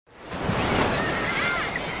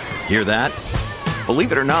Hear that?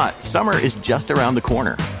 Believe it or not, summer is just around the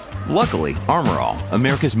corner. Luckily, Armor All,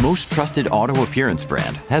 America's most trusted auto appearance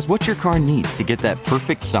brand, has what your car needs to get that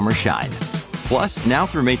perfect summer shine. Plus, now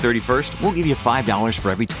through May 31st, we'll give you $5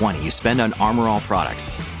 for every $20 you spend on Armor All products.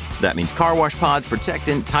 That means car wash pods,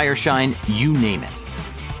 protectant, tire shine, you name it.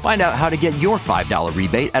 Find out how to get your $5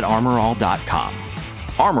 rebate at armorall.com.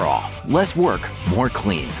 Armor All, less work, more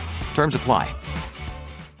clean. Terms apply.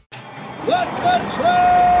 Let the train!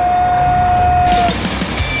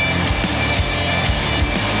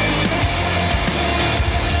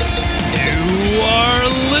 You are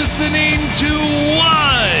listening to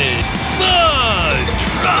What the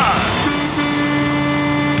Truck.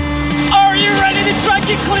 Are you ready to truck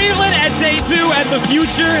in Cleveland at day 2 at the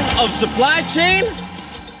future of supply chain?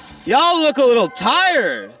 Y'all look a little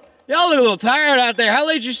tired. Out there. How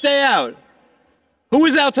late did you stay out? Who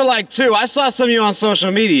was out till like 2? I saw some of you on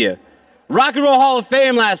social media. Rock and Roll Hall of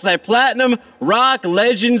Fame last night. Platinum rock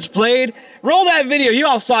legends played. Roll that video. You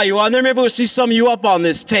all saw you on there. Maybe we'll see some of you up on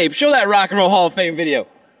this tape. Show that Rock and Roll Hall of Fame video.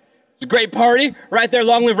 It's a great party right there.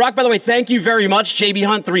 Long live rock. By the way, thank you very much, JB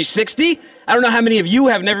Hunt 360. I don't know how many of you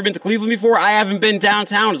have never been to Cleveland before. I haven't been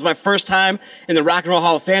downtown. It's my first time in the Rock and Roll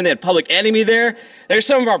Hall of Fame. They had Public Enemy there. There's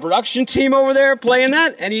some of our production team over there playing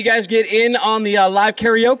that. And you guys get in on the live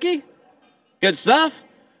karaoke? Good stuff.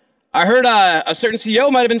 I heard a certain CEO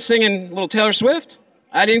might have been singing a little Taylor Swift.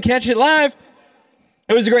 I didn't catch it live.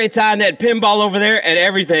 It was a great time. They had pinball over there and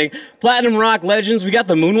everything. Platinum rock legends. We got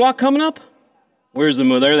the moonwalk coming up. Where's the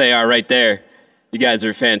moon? There they are right there. You guys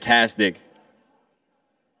are fantastic.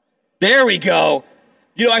 There we go.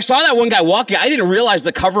 You know, I saw that one guy walking. I didn't realize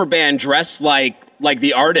the cover band dressed like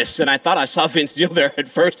the artists, and I thought I saw Vince Neil there at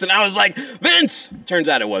first, and I was like, Vince! Turns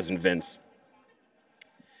out it wasn't Vince.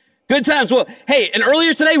 Good times. Well, hey, and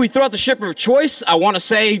earlier today we threw out the Shipper of Choice. I want to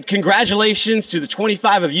say congratulations to the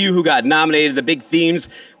 25 of you who got nominated. The big themes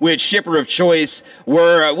with Shipper of Choice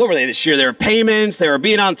were, what were they this year? They were payments, they were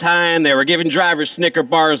being on time, they were giving drivers Snicker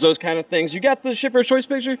bars, those kind of things. You got the Shipper of Choice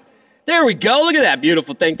picture? There we go. Look at that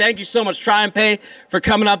beautiful thing. Thank you so much, TriumphPay, for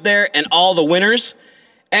coming up there and all the winners.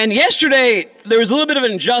 And yesterday, there was a little bit of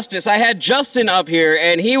injustice. I had Justin up here,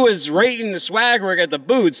 and he was rating the swag work at the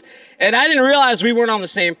booths, and I didn't realize we weren't on the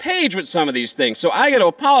same page with some of these things. So I got to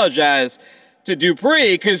apologize to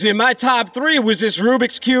Dupree, because in my top 3 was this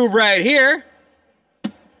Rubik's Cube right here.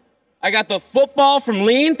 I got the football from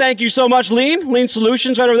Lean. Thank you so much, Lean. Lean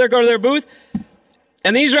Solutions right over there. Go to their booth.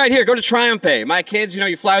 And these right here, go to TriumphPay. My kids, you know,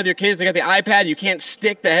 you fly with your kids, they got the iPad. You can't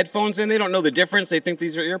stick the headphones in. They don't know the difference. They think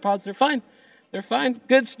these are earpods. They're fine. They're fine.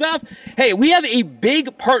 Good stuff. Hey, we have a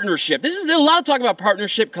big partnership. There's a lot of talk about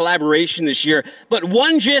partnership collaboration this year, but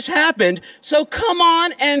one just happened. So come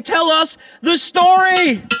on and tell us the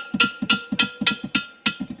story.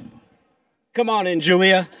 Come on in,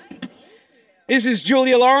 Julia. This is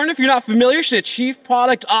Julia Lauren. If you're not familiar, she's the Chief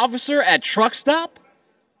Product Officer at Truck Stop.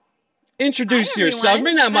 Introduce yourself.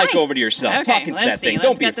 Bring that mic over to yourself. Okay, Talk into that thing.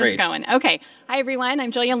 Don't be afraid. Let's get this going. Okay. Hi, everyone.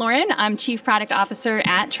 I'm Julia Lauren. I'm Chief Product Officer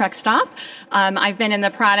at Truck Stop. I've been in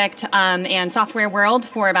the product and software world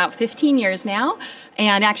for about 15 years now.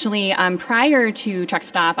 And actually, prior to Truck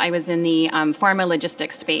Stop, I was in the pharma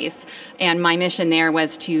logistics space. And my mission there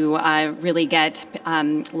was to really get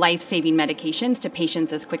life-saving medications to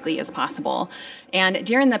patients as quickly as possible. And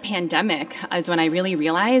during the pandemic is when I really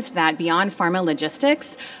realized that beyond pharma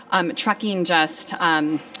logistics, trucking just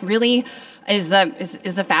really is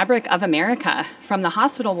the fabric of America, from the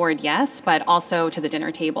hospital ward, yes, but also to the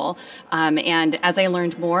dinner table. And as I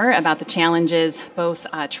learned more about the challenges both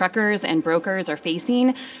truckers and brokers are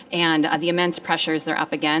facing and the immense pressures they're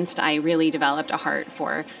up against, I really developed a heart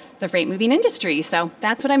for the freight moving industry. So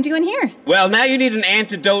that's what I'm doing here. Well, now you need an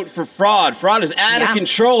antidote for fraud. Fraud is out of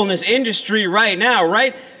control in this industry right now,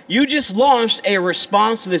 right? You just launched a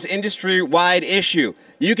response to this industry-wide issue.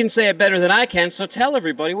 You can say it better than I can, so tell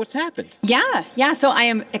everybody what's happened. Yeah. So I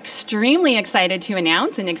am extremely excited to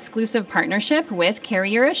announce an exclusive partnership with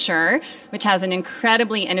Carrier Assure, which has an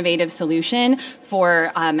incredibly innovative solution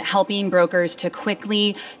for helping brokers to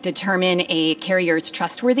quickly determine a carrier's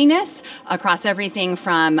trustworthiness across everything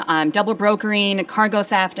from double brokering, cargo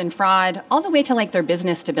theft and fraud, all the way to like their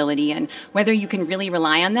business stability and whether you can really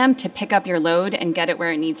rely on them to pick up your load and get it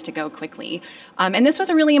where it needs to go quickly. And this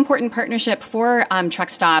was a really important partnership for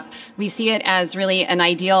Truck Stop. We see it as really an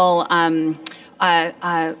ideal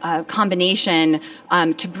combination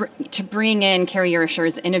to bring in Carrier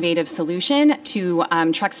Assure's innovative solution to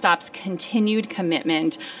Truck Stop's continued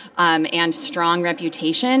commitment and strong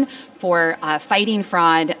reputation for fighting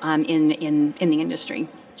fraud in the industry.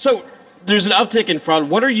 So there's an uptick in fraud.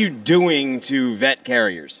 What are you doing to vet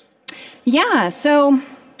carriers? Yeah, so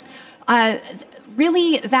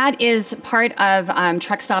Really, that is part of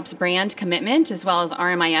TruckStop's brand commitment as well as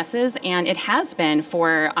RMIS's, and it has been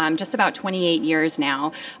for just about 28 years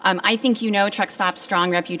now. I think you know TruckStop's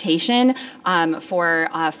strong reputation for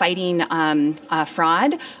fighting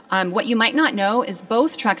fraud. What you might not know is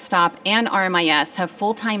both TruckStop and RMIS have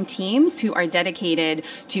full-time teams who are dedicated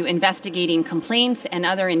to investigating complaints and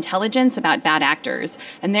other intelligence about bad actors,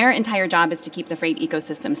 and their entire job is to keep the freight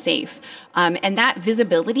ecosystem safe. And that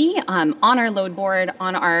visibility on our load board,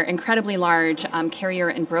 on our incredibly large carrier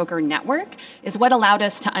and broker network, is what allowed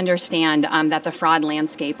us to understand that the fraud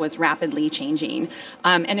landscape was rapidly changing.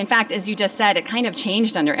 And in fact, as you just said, it kind of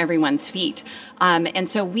changed under everyone's feet. And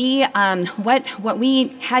so we, what we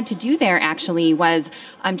had to do there actually was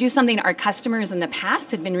do something our customers in the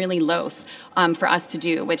past had been really loath for us to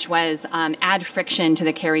do, which was add friction to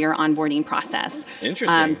the carrier onboarding process.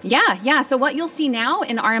 Interesting. Yeah. So what you'll see now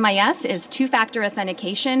in RMIS is two-factor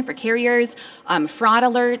authentication for carriers, fraud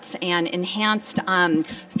alerts, and enhanced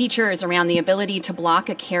features around the ability to block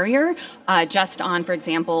a carrier just on, for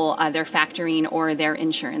example, their factoring or their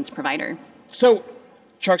insurance provider. So,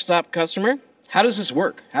 TruckStop customer, how does this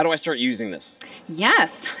work? How do I start using this?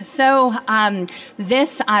 Yes. So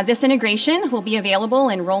this integration will be available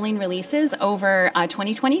in rolling releases over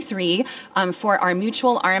 2023 for our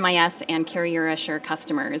mutual RMIS and Carrier Assure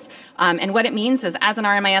customers. And what it means is, as an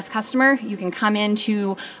RMIS customer, you can come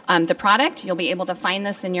into the product. You'll be able to find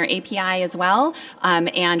this in your API as well,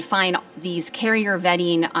 and find these carrier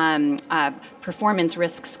vetting performance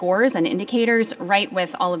risk scores and indicators right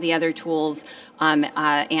with all of the other tools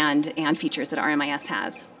and features that RMIS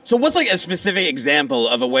has. So what's like a specific example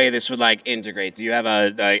of a way this would like integrate? Do you have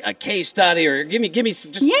a case study, or give me give us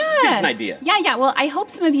an idea? Yeah. Well, I hope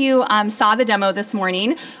some of you saw the demo this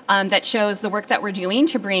morning that shows the work that we're doing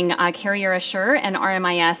to bring Carrier Assure and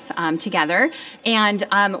RMIS together. And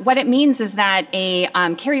what it means is that a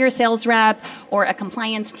carrier sales rep or a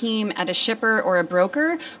compliance team at a shipper or a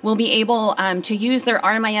broker will be able to use their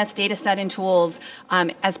RMIS data set and tools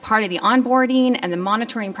as part of the onboarding and the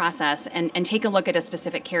monitoring process and take a look at a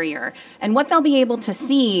specific carrier. And what they'll be able to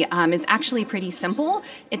see is actually pretty simple.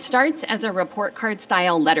 It starts as a report card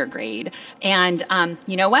style letter grade. And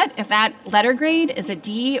you know what? If that letter grade is a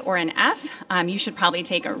D or an F, you should probably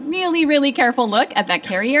take a really, really careful look at that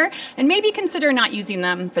carrier and maybe consider not using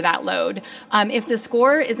them for that load. If the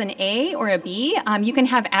score is an A or a B, you can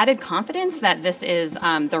have added confidence that this is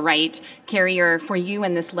the right carrier for you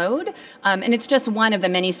in this load. And it's just one of the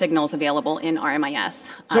many signals available in RMIS.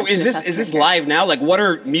 So is this live now? Like, what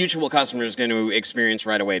are mutual customers going to experience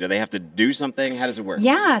right away? Do they have to do something? How does it work?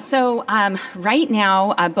 Yeah, so right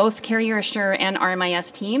now, both Carrier Assure and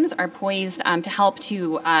RMIS teams are poised to help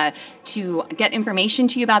to get information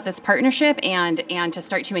to you about this partnership and to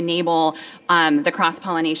start to enable the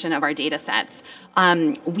cross-pollination of our data sets.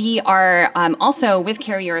 We are also, with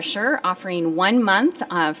Carrier Assure, offering 1 month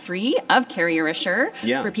free of Carrier Assure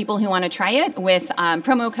for people who want to try it with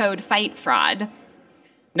promo code FIGHTFRAUD.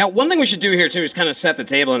 Now, one thing we should do here, too, is kind of set the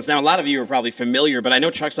table. And now a lot of you are probably familiar, but I know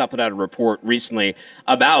TruckStop put out a report recently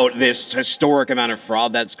about this historic amount of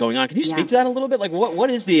fraud that's going on. Can you speak to that a little bit? Like, what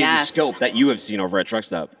is the scope that you have seen over at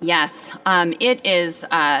TruckStop? Yes,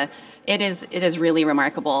 it is really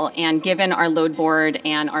remarkable. And given our load board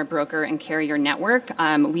and our broker and carrier network,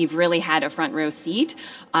 we've really had a front row seat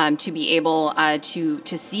to be able to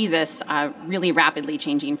see this really rapidly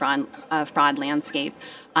changing fraud landscape.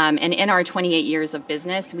 And in our 28 years of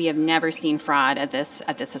business, we have never seen fraud at this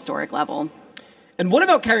historic level. And what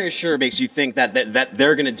about Carrier Assure makes you think that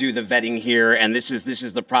they're going to do the vetting here and this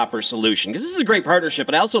is the proper solution? Because this is a great partnership,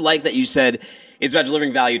 but I also like that you said it's about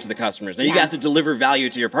delivering value to the customers. Now, you have to deliver value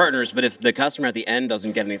to your partners, but if the customer at the end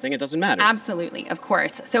doesn't get anything, it doesn't matter. Absolutely, of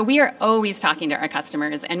course. So we are always talking to our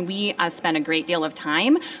customers, and we spend a great deal of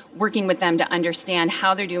time working with them to understand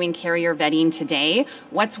how they're doing carrier vetting today,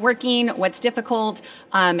 what's working, what's difficult,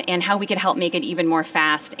 and how we could help make it even more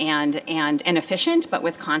fast and efficient, but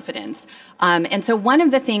with confidence. And so one of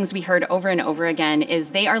the things we heard over and over again is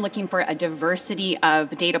they are looking for a diversity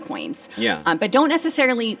of data points. But don't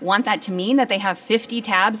necessarily want that to mean that they have 50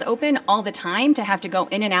 tabs open all the time to have to go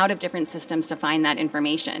in and out of different systems to find that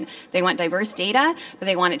information. They want diverse data, but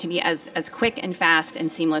they want it to be as quick and fast and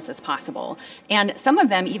seamless as possible. And some of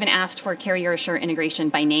them even asked for Carrier Assure integration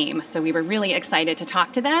by name. So we were really excited to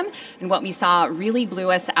talk to them, and what we saw really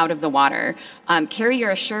blew us out of the water.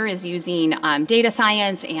 Carrier Assure is using data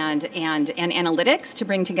science and analytics to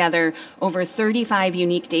bring together over 35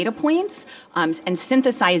 unique data points and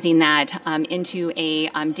synthesizing that into a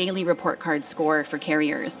daily report card score for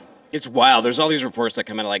carriers. It's wild. There's all these reports that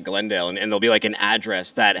come out of like Glendale, and there'll be like an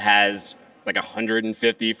address that has like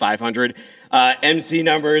 150, 500 MC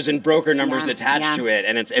numbers and broker numbers attached to it,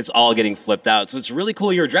 and it's all getting flipped out. So it's really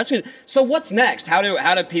cool you're addressing it. So what's next? How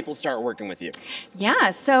do people start working with you?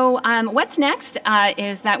 Yeah, so what's next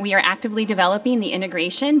is that we are actively developing the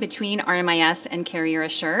integration between RMIS and Carrier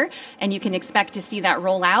Assure, and you can expect to see that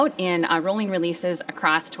roll out in rolling releases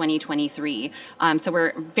across 2023. So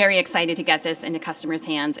we're very excited to get this into customers'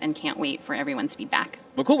 hands and can't wait for everyone's feedback.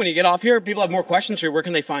 Well, cool. When you get off here, people have more questions for you. Where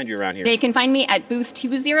can they find you around here? They can find me at booth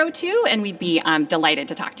 202, and we'd be delighted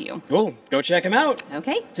to talk to you. Cool. Go check them out.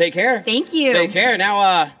 Okay. Take care. Thank you. Take care.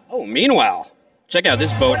 Now, meanwhile, check out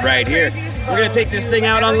this boat right here. We're going to take this thing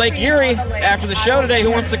out on Lake Erie after the show today.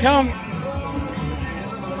 Who wants to come?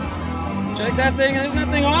 Check that thing. Isn't that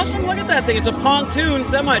thing awesome? Look at that thing. It's a pontoon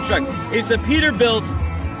semi-truck. It's a Peterbilt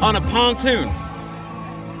on a pontoon.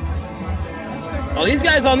 Oh, these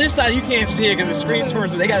guys on this side, you can't see it because the screen's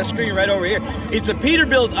towards them. They got a screen right over here. It's a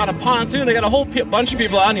Peterbilt on a pontoon. They got a whole bunch of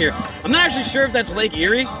people on here. I'm not actually sure if that's Lake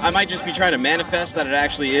Erie. I might just be trying to manifest that it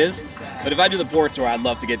actually is. But if I do the port tour, I'd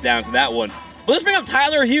love to get down to that one. But let's bring up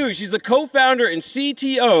Tyler Hughes. She's the co-founder and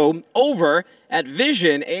CTO over at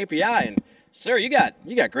Vision API. And sir, you got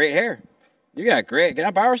great hair. You got great. Can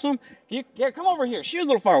I borrow some? Come over here. She was a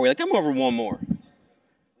little far away. Come over one more.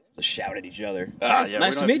 Just shout at each other. Yeah,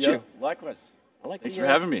 nice to meet you. Likewise. Thanks for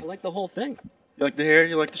having me. I like the whole thing. You like the hair?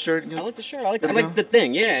 You like the shirt? I like the shirt. I like the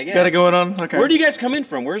thing. Yeah. Got it going on? Okay. Where do you guys come in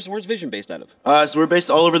from? Where's Vision based out of? So we're based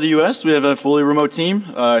all over the U.S. We have a fully remote team.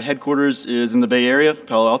 Headquarters is in the Bay Area,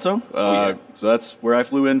 Palo Alto. So that's where I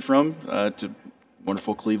flew in from to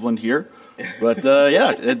wonderful Cleveland here. But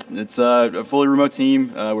it's a fully remote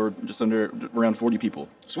team. We're just around 40 people.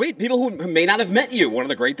 Sweet. People who may not have met you. One of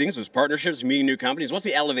the great things is partnerships, meeting new companies. What's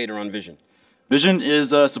the elevator on Vision? Vision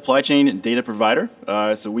is a supply chain and data provider.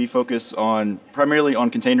 So we focus primarily on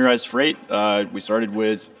containerized freight. We started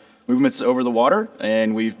with movements over the water,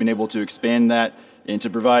 and we've been able to expand that into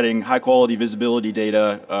providing high-quality visibility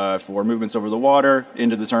data for movements over the water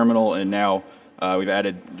into the terminal, and now we've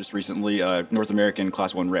added just recently North American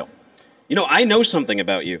Class 1 rail. You know, I know something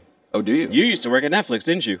about you. Oh, do you? You used to work at Netflix,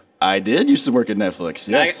 didn't you? I did used to work at Netflix,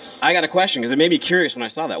 yes. I got a question, because it made me curious when I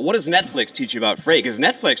saw that. What does Netflix teach you about freight? Because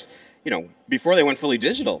Netflix, before they went fully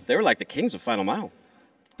digital, they were like the kings of Final Mile.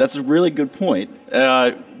 That's a really good point.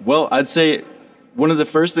 Well, I'd say one of the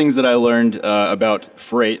first things that I learned about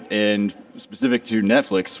freight, and specific to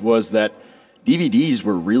Netflix, was that DVDs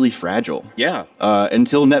were really fragile. Yeah.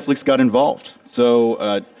 Until Netflix got involved.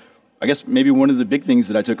 So I guess maybe one of the big things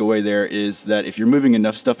that I took away there is that if you're moving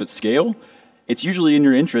enough stuff at scale, it's usually in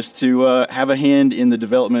your interest to have a hand in the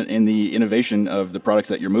development and the innovation of the products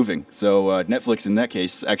that you're moving. So Netflix, in that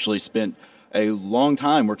case, actually spent a long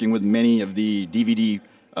time working with many of the DVD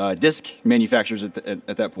disc manufacturers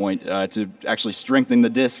at that point to actually strengthen the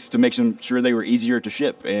discs to make sure they were easier to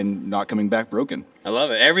ship and not coming back broken. I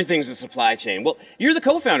love it. Everything's a supply chain. Well, you're the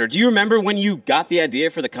co-founder. Do you remember when you got the idea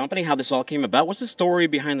for the company, how this all came about? What's the story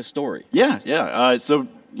behind the story? Yeah. So,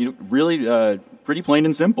 really pretty plain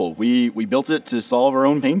and simple. We built it to solve our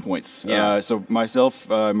own pain points. Yeah. So myself,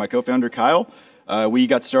 my co-founder, Kyle, we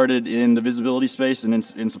got started in the visibility space and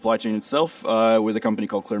in supply chain itself with a company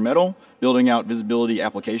called Clear Metal, building out visibility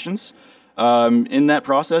applications. In that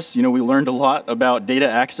process, we learned a lot about data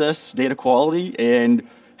access, data quality, and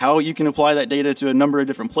how you can apply that data to a number of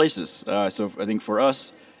different places. So I think for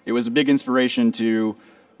us, it was a big inspiration to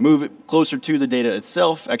move it closer to the data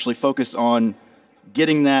itself, actually focus on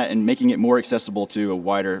getting that and making it more accessible to a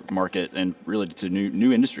wider market and really to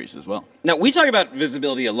new industries as well. Now, we talk about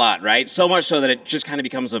visibility a lot, right? So much so that it just kind of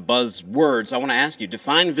becomes a buzzword. So I want to ask you,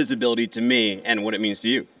 define visibility to me and what it means to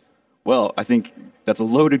you. Well, I think that's a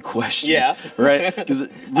loaded question. Yeah. Right? Because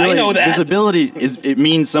really, I know that. Visibility it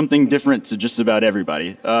means something different to just about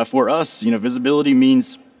everybody. For us, visibility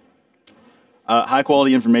means high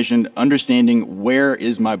quality information, understanding where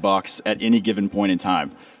is my box at any given point in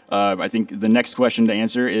time. I think the next question to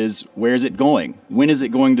answer is, where is it going? When is it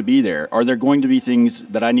going to be there? Are there going to be things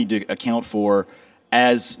that I need to account for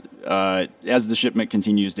as the shipment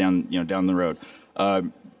continues down the road?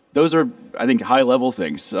 Those are, I think, high-level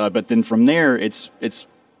things. But then from there, it's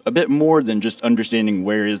a bit more than just understanding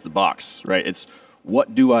where is the box, right? It's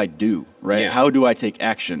what do I do, right? Yeah. How do I take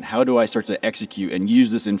action? How do I start to execute and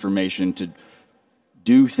use this information to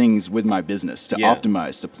do things with my business, to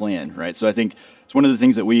optimize, to plan, right? So I think it's one of the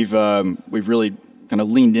things that we've really kind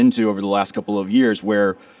of leaned into over the last couple of years,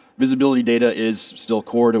 where visibility data is still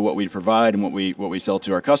core to what we provide and what we sell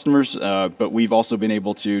to our customers, but we've also been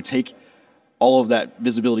able to take all of that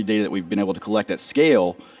visibility data that we've been able to collect at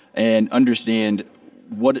scale and understand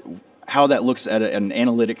how that looks at an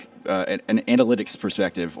analytics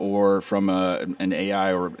perspective, or from an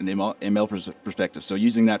AI or an ML perspective. So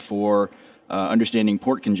using that for understanding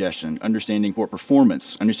port congestion, understanding port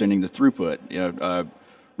performance, understanding the throughput.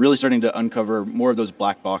 Really starting to uncover more of those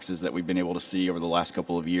black boxes that we've been able to see over the last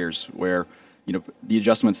couple of years, where the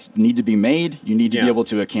adjustments need to be made. You need to be able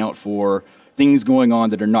to account for things going on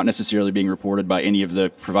that are not necessarily being reported by any of the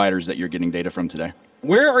providers that you're getting data from today.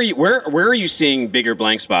 Where are you seeing bigger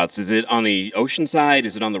blank spots? Is it on the ocean side?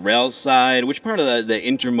 Is it on the rails side? Which part of the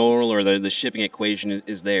intermodal or the shipping equation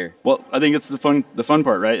is there? Well, I think it's the fun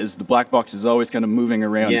part, right? Is the black box is always kind of moving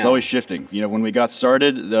around. Yeah. It's always shifting. When we got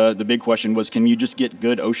started, the big question was, can you just get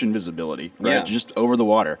good ocean visibility, right? Yeah. Just over the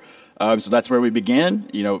water. So that's where we began.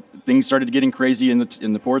 Things started getting crazy in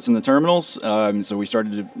the ports and the terminals. So we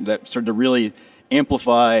started to really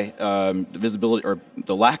amplify the visibility, or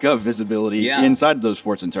the lack of visibility, inside of those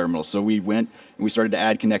ports and terminals. So we went and we started to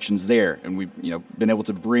add connections there, and we've been able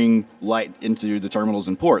to bring light into the terminals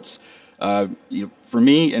and ports. For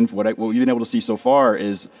me, and what we've been able to see so far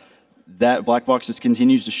is that black box just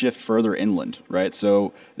continues to shift further inland, right?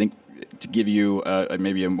 So I think, to give you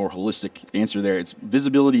maybe a more holistic answer there, it's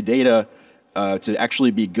visibility data to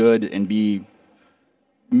actually be good and be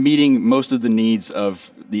meeting most of the needs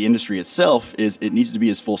of the industry itself. Is it needs to be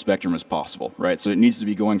as full spectrum as possible, right? So it needs to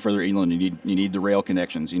be going further inland. You need the rail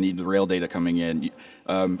connections. You need the rail data coming in.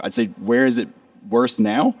 I'd say, where is it worse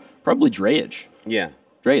now? Probably drayage. Yeah.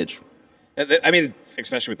 Drayage. I mean,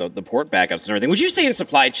 especially with the port backups and everything. Would you say in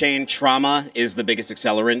supply chain, trauma is the biggest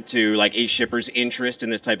accelerant to like a shipper's interest in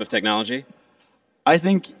this type of technology? I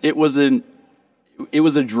think it was a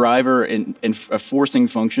driver and a forcing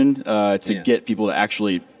function to get people to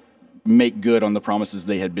actually make good on the promises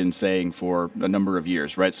they had been saying for a number of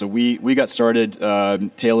years, right? So we got started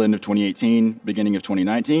tail end of 2018, beginning of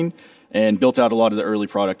 2019, and built out a lot of the early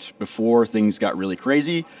product before things got really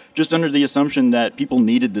crazy, just under the assumption that people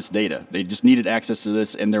needed this data. They just needed access to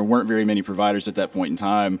this, and there weren't very many providers at that point in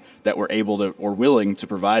time that were able to or willing to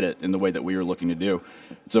provide it in the way that we were looking to do.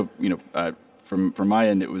 So, from my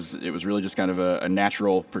end, it was really just kind of a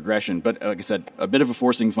natural progression. But like I said, a bit of a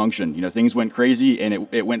forcing function. Things went crazy, and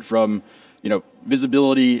it went from,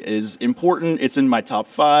 visibility is important. It's in my top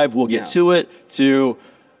 5. We'll get to it. To,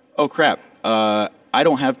 oh crap, I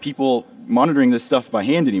don't have people monitoring this stuff by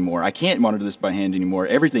hand anymore. I can't monitor this by hand anymore.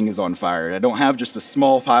 Everything is on fire. I don't have just a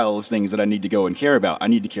small pile of things that I need to go and care about. I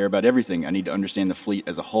need to care about everything. I need to understand the fleet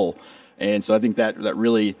as a whole. And so I think that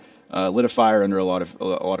really lit a fire under a lot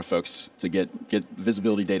of folks to get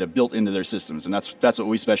visibility data built into their systems, and that's what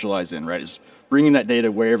we specialize in, right? Is bringing that data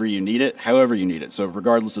wherever you need it, however you need it. So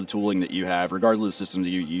regardless of the tooling that you have, regardless of the systems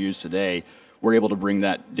that you use today, we're able to bring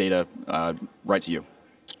that data right to you.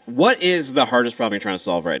 What is the hardest problem you're trying to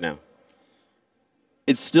solve right now?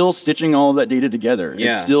 It's still stitching all of that data together.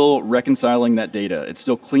 Yeah. It's still reconciling that data. It's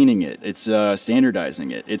still cleaning it. It's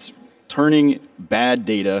standardizing it. It's turning bad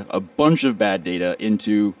data, a bunch of bad data,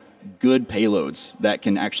 into good payloads that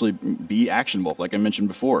can actually be actionable. Like I mentioned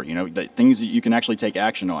before, things that you can actually take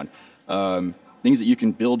action on, things that you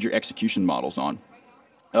can build your execution models on.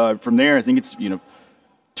 From there, I think it's,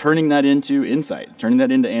 turning that into insight, turning that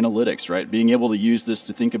into analytics, right? Being able to use this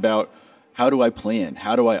to think about, how do I plan?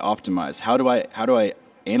 How do I optimize? How do I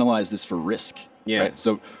analyze this for risk? Yeah. Right?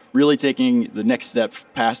 So really taking the next step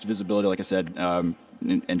past visibility, like I said,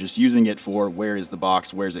 and just using it for where is the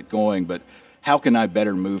box, where is it going, but how can I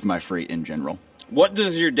better move my freight in general? What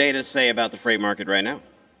does your data say about the freight market right now?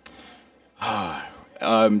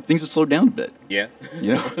 Things have slowed down a bit. Yeah.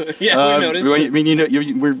 Yeah, we noticed. I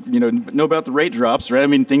mean, we're know about the rate drops, right? I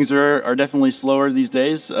mean, things are definitely slower these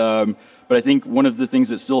days. But I think one of the things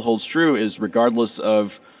that still holds true is, regardless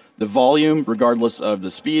of the volume, regardless of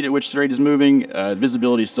the speed at which the rate is moving,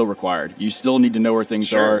 visibility is still required. You still need to know where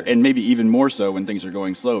things are, and maybe even more so when things are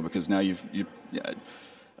going slow, because now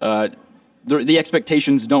the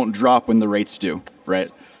expectations don't drop when the rates do, right?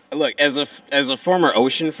 Look, as a former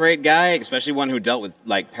ocean freight guy, especially one who dealt with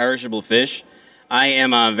like perishable fish, I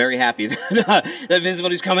am very happy that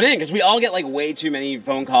visibility is coming in, because we all get like way too many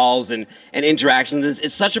phone calls and interactions.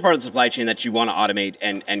 It's such a part of the supply chain that you want to automate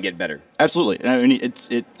and get better. Absolutely. I mean,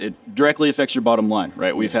 it directly affects your bottom line,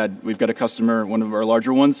 right? We've got a customer, one of our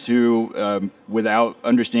larger ones, who without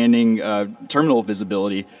understanding terminal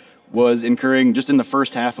visibility, was incurring, just in the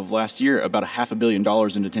first half of last year, about $500 million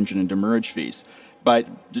in detention and demurrage fees. But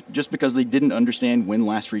just because they didn't understand when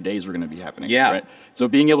last free days were going to be happening. Yeah. Right? So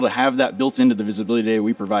being able to have that built into the visibility data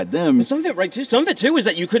we provide them. And some of it too is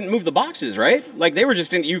that you couldn't move the boxes, right? Like they were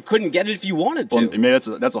just you couldn't get it if you wanted to. Well, maybe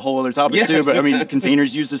that's a whole other topic too. But I mean,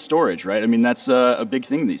 containers used as storage, right? I mean, that's a big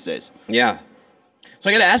thing these days. Yeah. So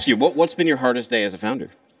I got to ask you, what's been your hardest day as a founder?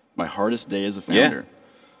 My hardest day as a founder?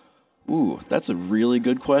 Yeah. Ooh, that's a really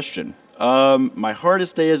good question. My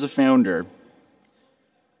hardest day as a founder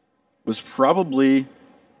was probably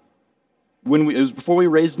it was before we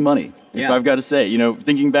raised money, if I've got to say.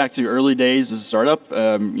 Thinking back to early days as a startup,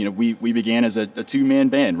 we began as a two-man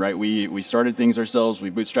band, right? We started things ourselves. We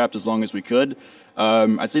bootstrapped as long as we could.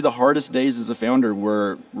 I'd say the hardest days as a founder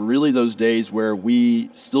were really those days where we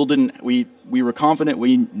still didn't, we were confident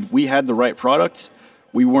we had the right product.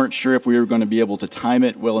 We weren't sure if we were going to be able to time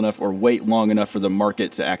it well enough or wait long enough for the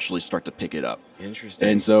market to actually start to pick it up. Interesting.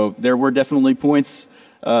 And so there were definitely points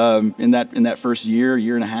in that first year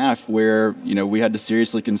and a half where we had to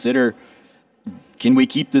seriously consider, can we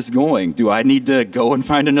keep this going? Do I need to go and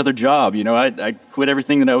find another job? I quit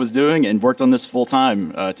everything that I was doing and worked on this full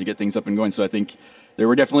time to get things up and going. So I think there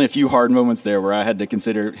were definitely a few hard moments there where I had to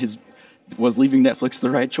consider, was leaving Netflix the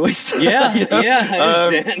right choice? Yeah, I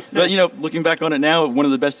understand. But looking back on it now, one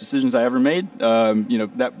of the best decisions I ever made.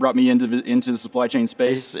 That brought me into the supply chain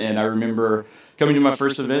space, and I remember coming to my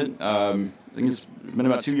first event. I think it's been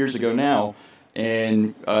about 2 years ago now,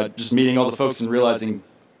 and just meeting all the folks and realizing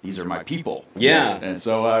these are my people. Yeah. And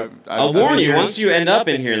so I'll warn you, once you end up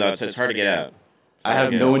in here, though, it's hard to get out. I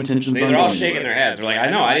have no intentions on They're all going shaking anywhere. their heads. They're like,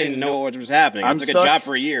 I know, I didn't know what was happening. I took a job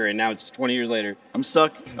for a year, and now it's 20 years later. I'm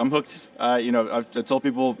stuck. I'm hooked. I told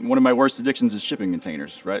people one of my worst addictions is shipping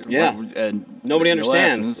containers, right? Yeah. And nobody laugh,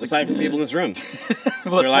 understands, and aside from people in this room.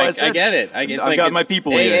 Well, They're like, I get it. I've got my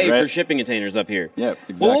people AA here, right? for shipping containers up here. Yeah,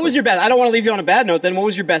 exactly. Well, what was your best? I don't want to leave you on a bad note. Then, what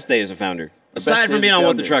was your best day as a founder? Aside from being on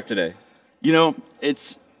What the Truck today.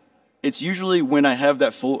 It's usually when I have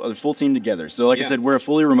that full team together. So like I said, we're a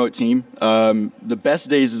fully remote team. The best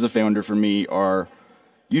days as a founder for me are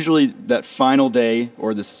usually that final day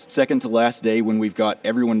or the second to last day when we've got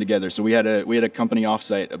everyone together. So we had a company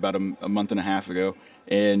offsite about a month and a half ago.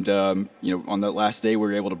 And on that last day, we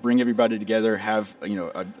were able to bring everybody together, have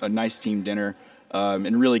a nice team dinner,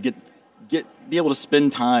 and really be able to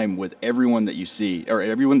spend time with everyone that you see, or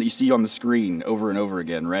everyone that you see on the screen over and over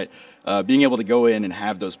again, right? Being able to go in and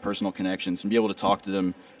have those personal connections and be able to talk to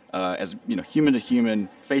them as human to human,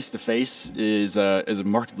 face to face is a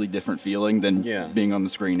markedly different feeling than being on the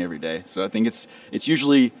screen every day. So I think it's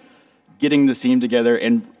usually getting the team together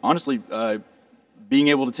and honestly being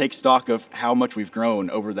able to take stock of how much we've grown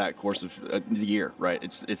over that course of the year, right?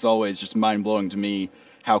 It's always just mind blowing to me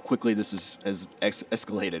how quickly this has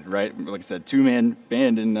escalated, right? Like I said, two-man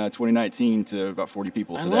band in 2019 to about 40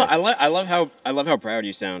 people today. I love how proud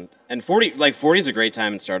you sound. And 40 is a great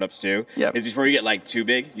time in startups too. Yeah. Is before you get too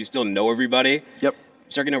big, you still know everybody. Yep.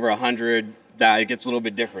 Start getting over 100, it gets a little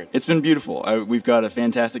bit different. It's been beautiful. We've got a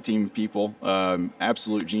fantastic team of people,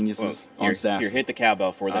 absolute geniuses on staff. Here, hit the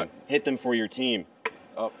cowbell for them. Hit them for your team.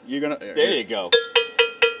 Oh, you're gonna. There you go.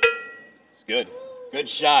 It's good. Good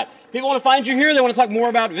shot. People want to find you here. They want to talk more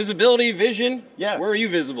about visibility, vision. Yeah. Where are you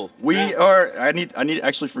visible? We are. I need to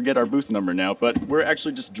actually forget our booth number now, but we're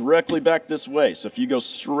actually just directly back this way. So if you go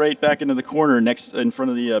straight back into the corner next in front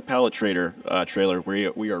of the Pallet Trader trailer,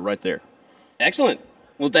 we are right there. Excellent.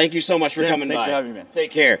 Well, thank you so much for coming by. Thanks for having me, man.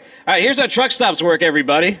 Take care. All right, here's how truck stops work,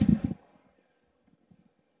 everybody.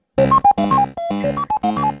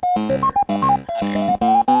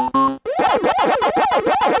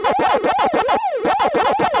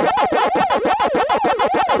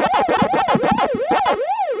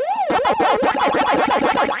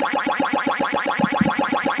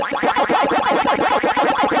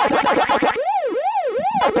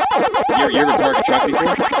 You ever parked a truck before?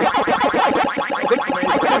 It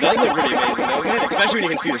does look pretty amazing, doesn't it? Especially when you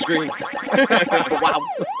can see the screen. Wow.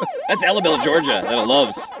 That's Elabella, Georgia, that it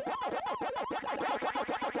loves.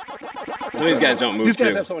 Some of these guys don't move These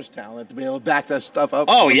guys too. have so much talent to be able to back that stuff up.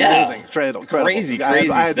 Oh, It's yeah. amazing. Incredible. Crazy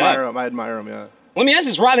I stuff. admire him, yeah. Let me ask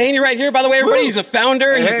this. Rob Haney right here, by the way, everybody. Woo. He's a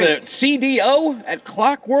founder. Hey, He's hey. a CDO at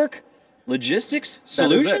Clockwork Logistics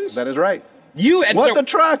Solutions. That is right. And What so- the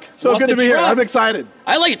truck? So What good the to be here. truck? I'm excited.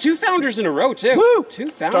 I like it. 2 founders in a row, too. Woo! 2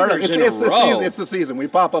 founders It's in a the row. season. It's the season. We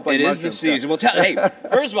pop up like It is mushrooms. the season. Well, hey,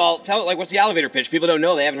 first of all, what's the elevator pitch? People don't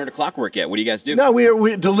know. They haven't heard of Clockwork yet. What do you guys do? No,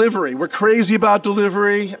 we delivery. We're crazy about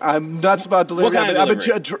delivery. I'm nuts about delivery. What kind of I've been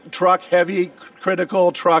delivery? truck heavy,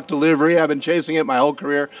 critical truck delivery. I've been chasing it my whole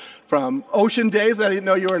career. From ocean days, I didn't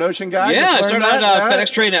know you were an ocean guy. Yeah, I Just started learned at that.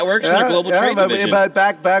 FedEx Trade Networks and the Global Trade Division. But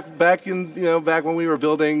back in back when we were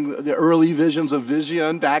building the early visions of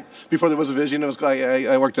Vision, back before there was a Vision, it was like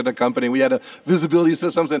I worked at a company. We had a visibility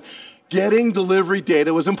systems, and getting delivery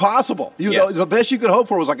data was impossible. Yes. The best you could hope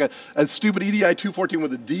for was like a stupid EDI 214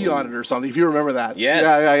 with a D on it or something, if you remember that. Yes.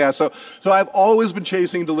 Yeah. So I've always been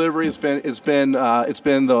chasing delivery. It's been our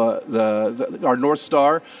North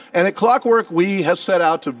Star. And at Clockwork, we have set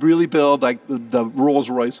out to really build like the Rolls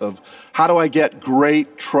Royce of how do I get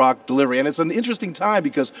great truck delivery. And it's an interesting time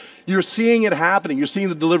because you're seeing it happening. You're seeing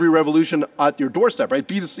the delivery revolution at your doorstep, right?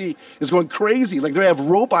 B2C is going crazy. Like they have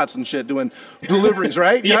robots and shit doing deliveries,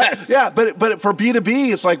 right? Yes. Yeah, but for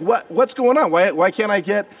B2B, it's like what's going on? Why can't I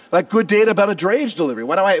get like good data about a drayage delivery?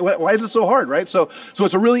 Why is it so hard, right? So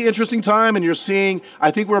it's a really interesting time, and you're seeing.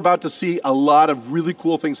 I think we're about to see a lot of really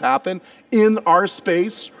cool things happen in our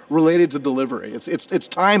space related to delivery. It's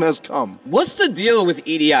time has come. What's the deal with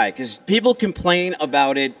EDI? Because people complain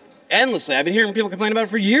about it endlessly. I've been hearing people complain about it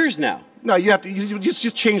for years now. No, you have to. You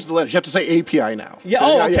just change the letters. You have to say API now. Yeah.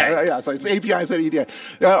 Okay. Yeah. So it's API instead of EDI,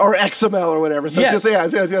 or XML or whatever. So Yes.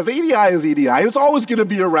 if EDI is EDI, it's always going to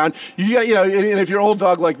be around. You got, and if you're an old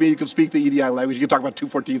dog like me, you can speak the EDI language. You can talk about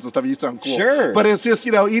 214s and stuff. You sound cool. Sure. But it's just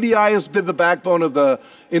EDI has been the backbone of the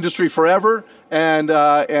industry forever, and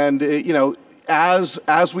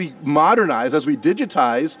as we modernize, as we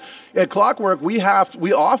digitize, at Clockwork, we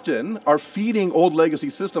often are feeding old legacy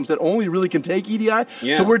systems that only really can take EDI.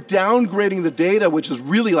 Yeah. So we're downgrading the data, which is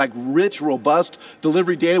really like rich, robust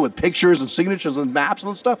delivery data with pictures and signatures and maps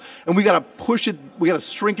and stuff. And we got to push it, we got to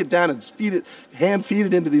shrink it down and hand feed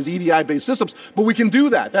it into these EDI-based systems. But we can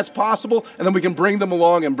do that. That's possible. And then we can bring them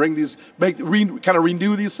along and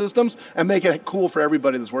renew these systems and make it cool for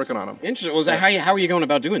everybody that's working on them. Interesting. Was that how are you going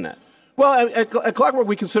about doing that? Well, at Clockwork,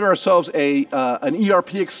 we consider ourselves an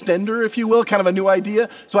ERP extender, if you will, kind of a new idea.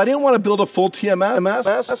 So I didn't want to build a full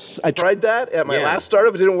TMS. I tried that at my last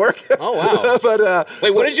startup. It didn't work. Oh, wow. But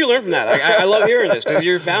wait, what did you learn from that? I love hearing this because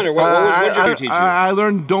you're a founder. What did you teach you? I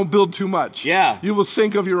learned don't build too much. Yeah. You will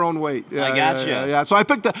sink of your own weight. I gotcha. Yeah. So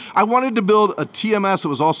I wanted to build a TMS that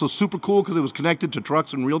was also super cool because it was connected to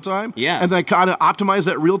trucks in real time. Yeah. And then I kind of optimized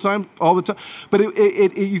that real time all the time. But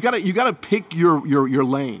you gotta pick your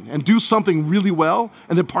lane and do something really well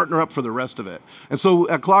and then partner up for the rest of it. And so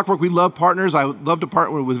at Clockwork, we love partners. I would love to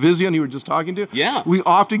partner with Vizion, you were just talking to. Yeah. We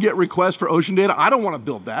often get requests for ocean data. I don't want to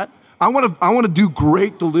build that. I want to do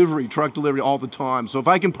great delivery, truck delivery all the time. So if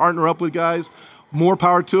I can partner up with guys, more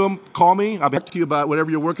power to them. Call me. I'll talk to you about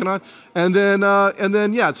whatever you're working on. And then,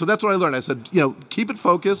 so that's what I learned. I said, keep it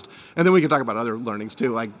focused, and then we can talk about other learnings too.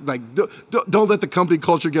 Like don't let the company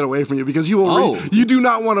culture get away from you because you will. You do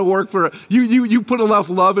not want to work for you put enough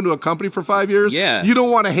love into a company for 5 years. Yeah. You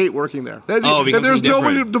don't want to hate working there. Because there's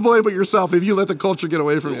nobody to blame but yourself if you let the culture get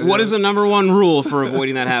away from you. What is the number one rule for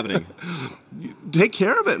avoiding that happening? Take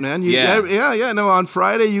care of it, man. No, on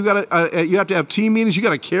Friday you have to have team meetings. You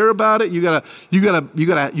gotta care about it.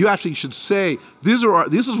 You actually should say this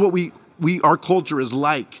is what our culture is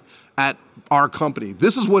like at our company.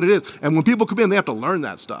 This is what it is. And when people come in, they have to learn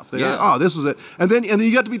that stuff. This is it. And then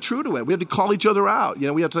you have to be true to it. We have to call each other out.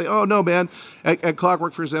 We have to say, oh no, man. At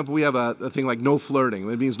Clockwork, for example, we have a thing like no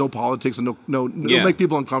flirting. It means no politics and no make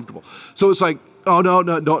people uncomfortable. So it's like, oh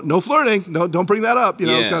no flirting, don't bring that up,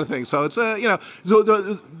 kind of thing. So it's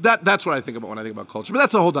so that's what I think about when I think about culture. But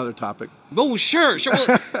that's a whole other topic. Well, sure.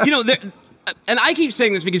 Well, and I keep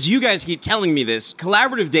saying this because you guys keep telling me this.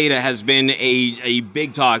 Collaborative data has been a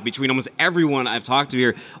big talk between almost everyone I've talked to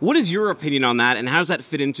here. What is your opinion on that, and how does that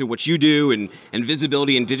fit into what you do and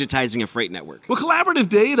visibility and digitizing a freight network? Well, collaborative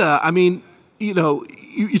data, I mean, you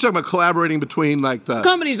talk about collaborating between like the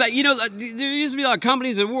companies. There used to be a lot of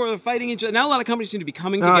companies that were fighting each other. Now a lot of companies seem to be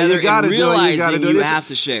coming together and realizing you have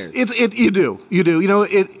to share. You do.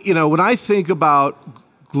 When I think about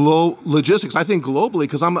logistics, I think globally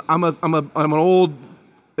because I'm an old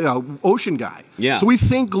ocean guy. Yeah. So we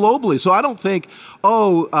think globally. So I don't think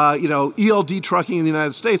ELD trucking in the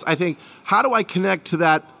United States. I think how do I connect to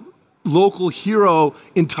that local hero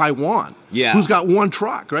in Taiwan who's got one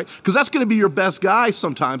truck, right? Because that's going to be your best guy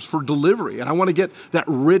sometimes for delivery. And I want to get that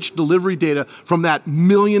rich delivery data from that $1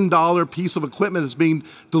 million piece of equipment that's being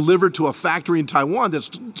delivered to a factory in Taiwan that's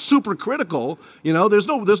super critical. There's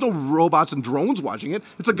no robots and drones watching it.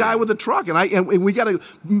 It's a guy with a truck. And we got to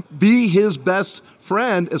be his best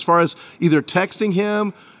friend as far as either texting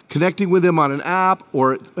him, connecting with him on an app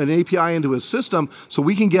or an API into his system, so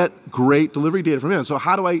we can get great delivery data from him. So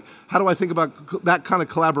how do I think about that kind of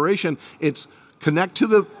collaboration? It's connect to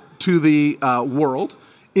the world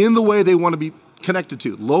in the way they want to be connected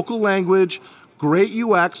to. Local language, great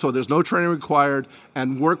UX, so there's no training required,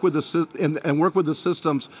 and work with the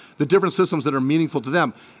systems, the different systems that are meaningful to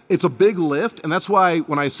them. It's a big lift, and that's why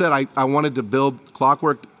when I said I wanted to build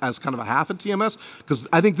Clockwork as kind of a half a TMS, because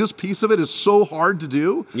I think this piece of it is so hard to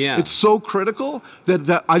do. Yeah. It's so critical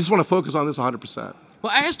that I just want to focus on this 100%.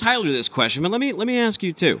 Well, I asked Tyler this question, but let me ask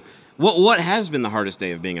you too. What has been the hardest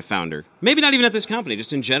day of being a founder? Maybe not even at this company,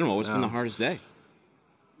 just in general. What's been the hardest day?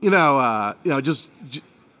 Being a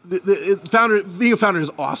founder is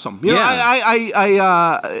awesome.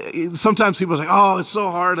 I sometimes people are like, oh, it's so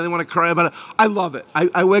hard, and they want to cry about it. I love it.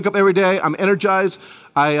 I wake up every day. I'm energized.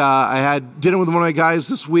 I had dinner with one of my guys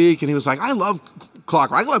this week, and he was like, I love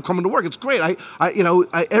Clockwork. I love coming to work. It's great.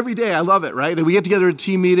 Every day I love it, right? And we get together at a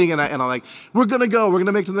team meeting, and I'm like, we're gonna go. We're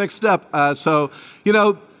gonna make it to the next step. At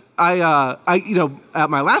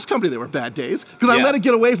my last company, there were bad days because I let it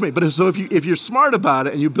get away from me. But so if you're smart about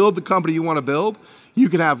it and you build the company you want to build, you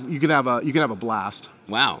can have a blast.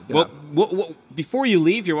 Wow. Yeah. Well, before you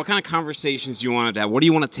leave here, what kind of conversations do you want to have? What do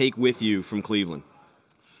you want to take with you from Cleveland?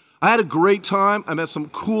 I had a great time. I met some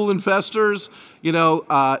cool investors.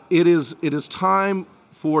 It is time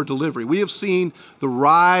for delivery. We have seen the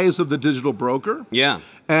rise of the digital broker. Yeah.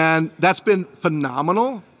 And that's been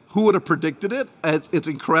phenomenal. Who would have predicted it? It's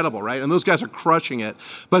incredible, right? And those guys are crushing it.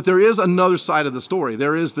 But there is another side of the story.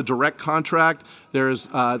 There is the direct contract. There's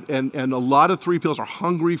and a lot of 3PLs are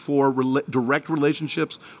hungry for direct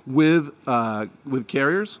relationships with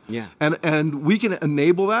carriers. Yeah. And we can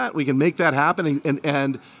enable that. We can make that happen.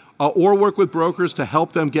 Or work with brokers to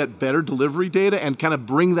help them get better delivery data and kind of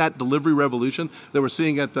bring that delivery revolution that we're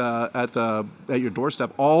seeing at your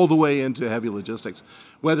doorstep all the way into heavy logistics,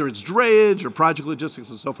 whether it's drayage or project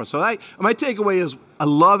logistics and so forth. So my takeaway is I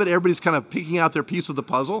love it. Everybody's kind of picking out their piece of the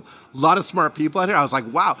puzzle. A lot of smart people out here. I was like,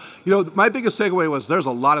 wow. My biggest takeaway was there's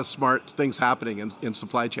a lot of smart things happening in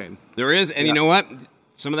supply chain. There is, and you know what?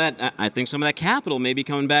 I think some of that capital may be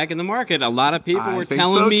coming back in the market. A lot of people were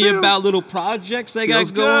telling me about little projects they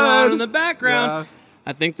got going on in the background. Yeah.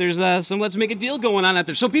 I think there's some let's make a deal going on out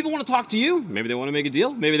there. So people want to talk to you. Maybe they want to make a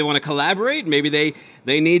deal. Maybe they want to collaborate. Maybe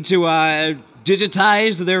they need to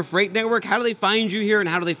digitize their freight network. How do they find you here, and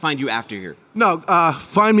how do they find you after here? No,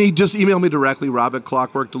 find me. Just email me directly,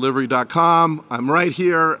 rob@clockworkdelivery.com. I'm right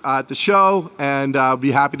here at the show, and I'll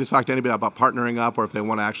be happy to talk to anybody about partnering up, or if they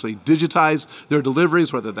want to actually digitize their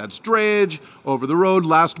deliveries, whether that's drayage, over the road,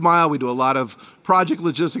 last mile. We do a lot of project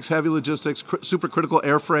logistics, heavy logistics, super critical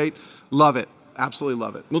air freight. Love it. Absolutely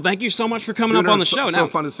love it. Well, thank you so much for coming up on the show. So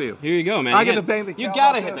fun to see you. Here you go, man. I get to bang the cowbell. You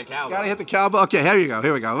got to hit the cowbell. Got to hit the cowbell. Okay,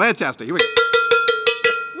 here we go. Fantastic. Here we go.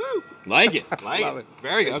 Like it. Love it.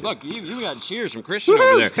 Very good. Look, you got cheers from Christian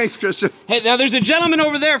over there. Thanks, Christian. Hey, now there's a gentleman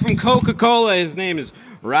over there from Coca-Cola. His name is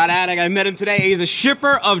Rod Haddock. I met him today. He's a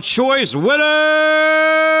Shipper of Choice winner.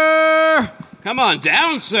 Come on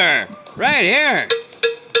down, sir. Right here.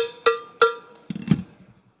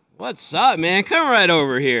 What's up, man? Come right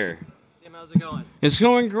over here. Tim, how's it going? It's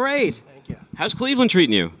going great. Thank you. How's Cleveland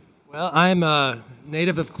treating you? Well, I'm a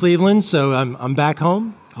native of Cleveland, so I'm back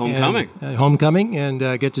home. Homecoming. And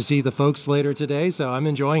get to see the folks later today, so I'm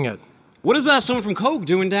enjoying it. What is someone from Coke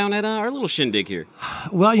doing down at our little shindig here?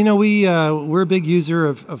 Well, we're a big user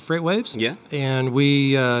of FreightWaves. Yeah. And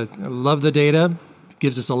we love the data. It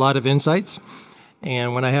gives us a lot of insights.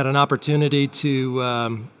 And when I had an opportunity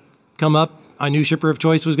to come up, I knew Shipper of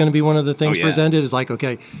Choice was going to be one of the things presented. It's like,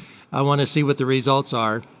 okay, I want to see what the results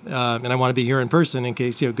are, and I want to be here in person in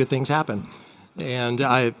case good things happen. And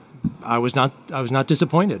I was not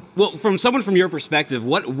disappointed. Well, from someone from your perspective,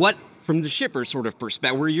 what from the shipper sort of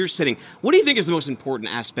perspective, where you're sitting, what do you think is the most important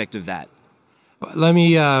aspect of that? Let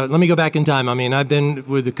me go back in time. I mean, I've been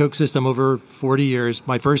with the Coke system over 40 years.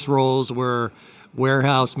 My first roles were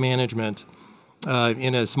warehouse management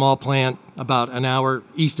in a small plant about an hour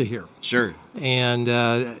east of here. Sure. And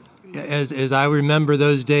as I remember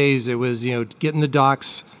those days, it was getting the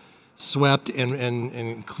docks swept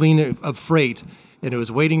and clean of freight. And it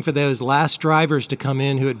was waiting for those last drivers to come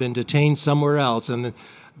in who had been detained somewhere else. And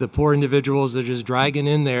the poor individuals that are just dragging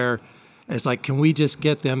in there, it's like, can we just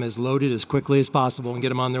get them as loaded as quickly as possible and get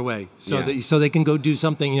them on their way so they can go do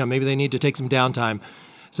something, maybe they need to take some downtime.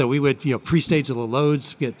 So we would, pre-stage the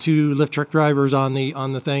loads, get 2 lift truck drivers on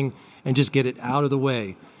the thing and just get it out of the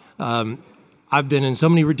way. I've been in so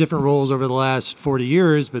many different roles over the last 40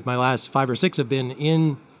 years, but my last 5 or 6 have been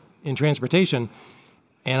in transportation.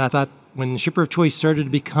 And I thought, when the Shipper of Choice started to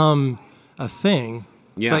become a thing,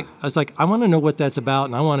 I was like, I want to know what that's about,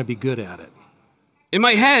 and I want to be good at it. In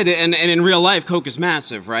my head, and in real life, Coke is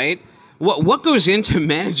massive, right? What goes into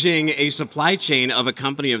managing a supply chain of a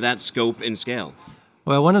company of that scope and scale?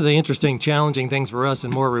 Well, one of the interesting, challenging things for us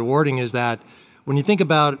and more rewarding is that when you think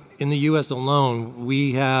about in the U.S. alone,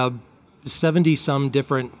 we have 70-some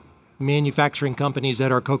different manufacturing companies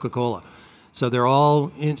that are Coca-Cola. So they're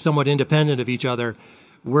all somewhat independent of each other.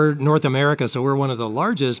 We're North America, so we're one of the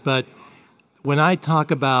largest, but when I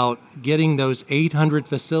talk about getting those 800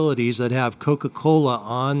 facilities that have Coca-Cola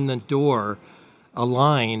on the door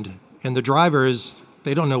aligned, and the drivers,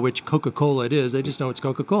 they don't know which Coca-Cola it is, they just know it's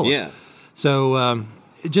Coca-Cola. Yeah. So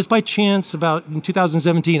just by chance, about in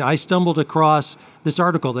 2017, I stumbled across this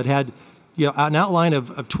article that had an outline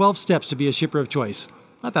of 12 steps to be a shipper of choice.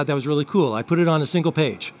 I thought that was really cool. I put it on a single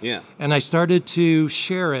page. Yeah. And I started to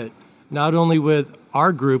share it, not only with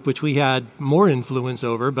our group, which we had more influence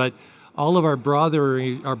over, but all of our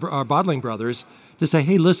bottling brothers, to say,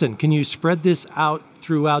 hey, listen, can you spread this out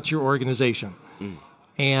throughout your organization?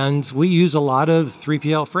 And we use a lot of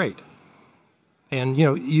 3PL freight. And,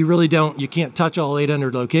 you can't touch all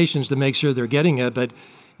 800 locations to make sure they're getting it. But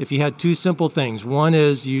if you had two simple things, one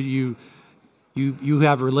is you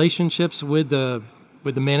have relationships with the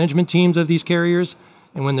management teams of these carriers.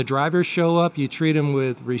 And when the drivers show up, you treat them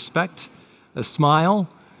with respect, a smile,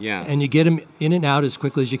 and you get them in and out as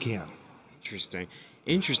quickly as you can.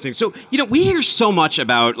 Interesting. So, we hear so much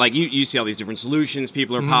about, like, you see all these different solutions,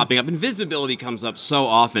 people are popping up, and visibility comes up so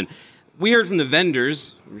often. We heard from the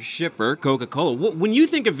vendors, shipper, Coca-Cola. When you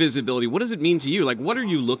think of visibility, what does it mean to you? Like, what are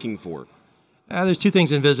you looking for? There's two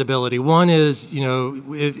things in visibility. One is,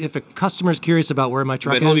 if a customer's curious about where my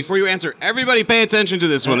truck is. Before you answer, everybody pay attention to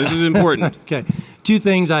this one. This is important. Okay. Two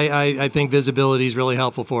things I think visibility is really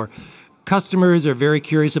helpful for. Customers are very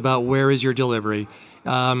curious about where is your delivery.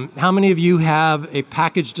 How many of you have a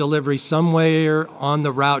package delivery somewhere on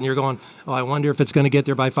the route and you're going, I wonder if it's going to get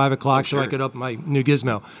there by 5 o'clock so I could open my new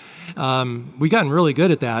gizmo. We've gotten really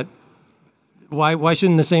good at that. Why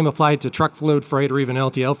shouldn't the same apply to truckload freight or even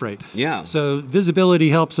LTL freight? Yeah. So visibility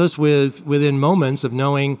helps us within moments of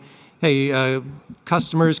knowing, hey,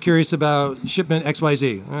 customers curious about shipment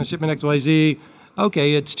XYZ. Shipment XYZ,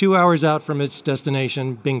 okay, it's 2 hours out from its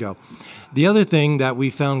destination, bingo. The other thing that we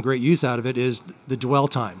found great use out of it is the dwell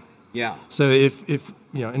time. Yeah. So if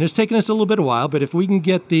and it's taken us a little bit of while, but if we can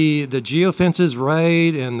get the geofences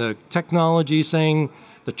right and the technology saying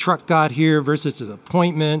the truck got here versus its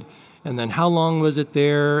appointment, and then how long was it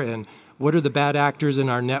there, and what are the bad actors in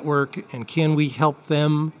our network, and can we help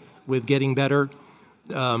them with getting better?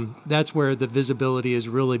 That's where the visibility has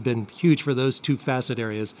really been huge for those two facet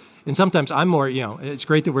areas. And sometimes I'm more, it's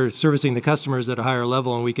great that we're servicing the customers at a higher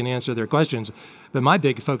level and we can answer their questions. But my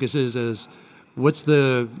big focus is what's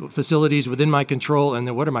the facilities within my control, and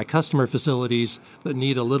then what are my customer facilities that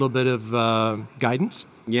need a little bit of guidance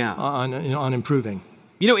on improving.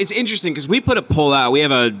 It's interesting because we put a poll out. We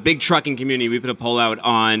have a big trucking community. We put a poll out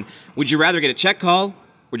on, would you rather get a check call?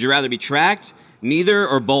 Would you rather be tracked? Neither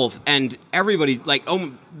or both. And everybody,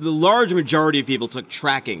 the large majority of people took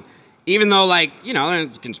tracking. Even though,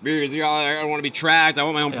 it's conspiracy, I don't want to be tracked, I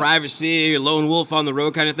want my own privacy, lone wolf on the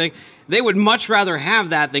road kind of thing. They would much rather have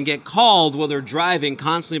that than get called while they're driving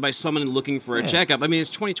constantly by someone looking for a checkup. I mean, it's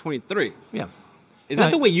 2023. Yeah. Is that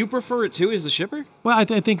the way you prefer it, too, as a shipper? Well, I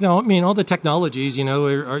think, all the technologies,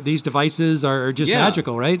 these devices are just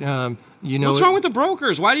magical, right? What's wrong with the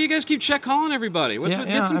brokers? Why do you guys keep check calling everybody?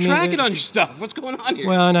 Get some tracking on your stuff. What's going on here?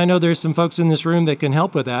 Well, and I know there's some folks in this room that can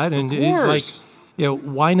help with that. And it's like,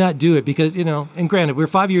 why not do it? Because, and granted, we're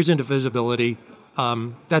 5 years into visibility.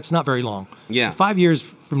 That's not very long. Yeah. 5 years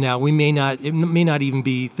from now, it may not even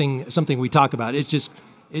be something we talk about. It's just,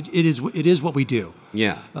 it is what we do.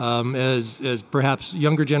 Yeah. As perhaps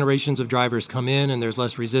younger generations of drivers come in and there's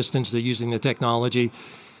less resistance to using the technology.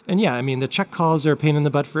 And the check calls are a pain in the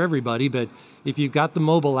butt for everybody, but if you've got the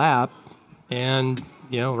mobile app and,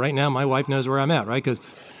 right now my wife knows where I'm at, right?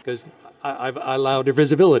 Because I've allowed her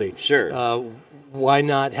visibility. Sure. Why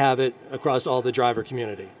not have it across all the driver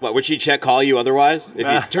community? What, would she check call you otherwise if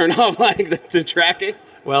you turn off the tracking?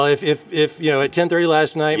 Well, if at 10:30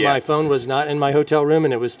 last night my phone was not in my hotel room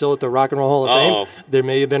and it was still at the Rock and Roll Hall of Fame, there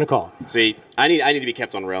may have been a call. See, I need to be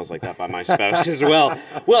kept on rails like that by my spouse as well.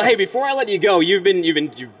 Well, hey, before I let you go, you've been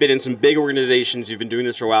in some big organizations. You've been doing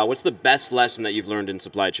this for a while. What's the best lesson that you've learned in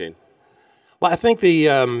supply chain? Well, I think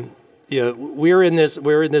we're in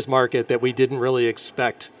this market that we didn't really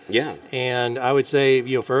expect. Yeah. And I would say,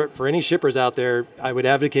 for any shippers out there, I would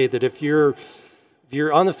advocate that if you're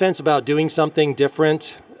on the fence about doing something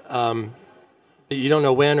different, you don't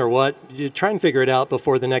know when or what, you try and figure it out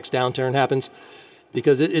before the next downturn happens,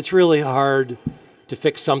 because it's really hard to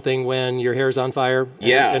fix something when your hair's on fire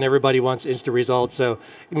and everybody wants instant results. So,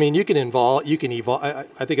 you can evolve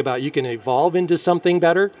into something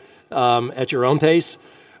better at your own pace,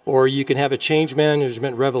 or you can have a change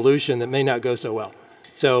management revolution that may not go so well.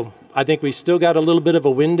 So I think we still got a little bit of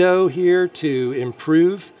a window here to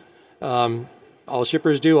improve. All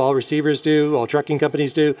shippers do, all receivers do, all trucking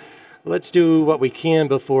companies do. Let's do what we can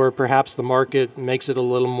before perhaps the market makes it a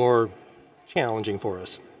little more challenging for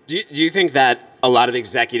us. Do you think that a lot of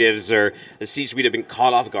executives or the C-suite have been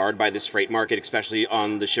caught off guard by this freight market, especially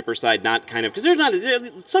on the shipper side? Not kind of,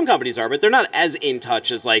 because some companies are, but they're not as in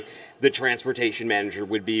touch as like the transportation manager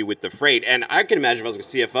would be with the freight. And I can imagine if I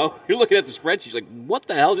was a CFO, you're looking at the spreadsheet, like, what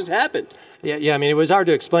the hell just happened? Yeah. I mean, it was hard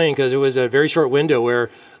to explain because it was a very short window where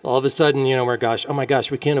all of a sudden, oh my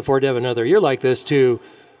gosh, we can't afford to have another year like this, to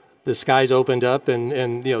the skies opened up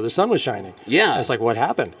and the sun was shining. Yeah. It's like, what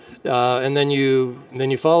happened? And then you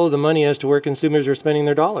follow the money as to where consumers are spending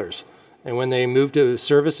their dollars. And when they move to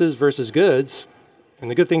services versus goods,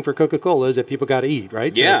 and the good thing for Coca-Cola is that people got to eat,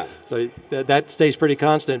 right? Yeah. So that stays pretty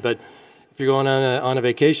constant. But if you're going on a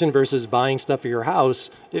vacation versus buying stuff for your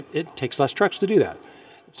house, it takes less trucks to do that.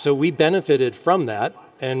 So we benefited from that.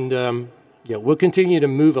 And we'll continue to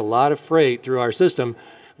move a lot of freight through our system.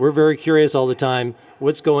 We're very curious all the time.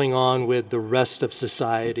 What's going on with the rest of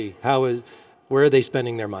society? Where are they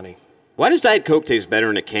spending their money? Why does Diet Coke taste better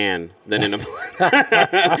in a can than in a...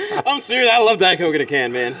 I'm serious. I love Diet Coke in a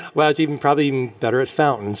can, man. Well, it's probably even better at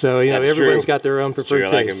fountain. So, everyone's got their own preferred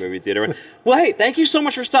taste. I like a movie theater. Well, hey, thank you so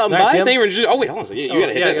much for stopping by. Tim? Thank you for hold on a second. We got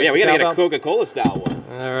to get a Coca-Cola style one.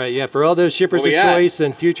 All right, yeah, for all those shippers of choice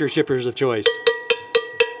and future shippers of choice.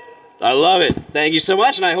 I love it. Thank you so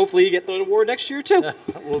much, and I hopefully you get the award next year too.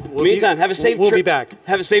 Meantime, have a safe trip. We'll be back.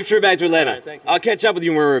 Have a safe trip back to Atlanta. Right, thanks. I'll catch up with you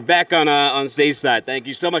when we're back on stage side. Thank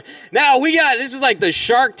you so much. Now this is like the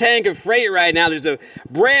Shark Tank of freight right now. There's a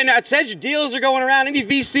brand new deals are going around. Any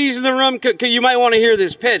VCs in the room? You might want to hear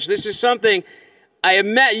this pitch. This is something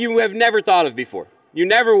you have never thought of before. You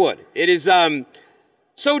never would. It is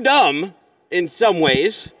so dumb in some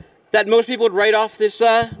ways that most people would write off this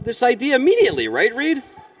idea immediately, right, Reed?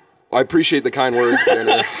 I appreciate the kind words,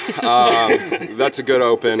 Dinner. That's a good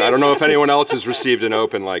open. I don't know if anyone else has received an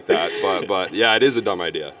open like that, but yeah, it is a dumb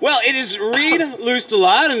idea. Well, it is Reed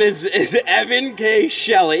Loostalot and is Evan K.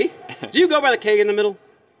 Shelley. Do you go by the K in the middle?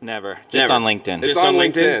 Never. Just on LinkedIn. It's on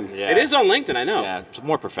LinkedIn. Yeah. It is on LinkedIn, I know. Yeah, it's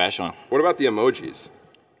more professional. What about the emojis?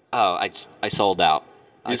 Oh, I sold out.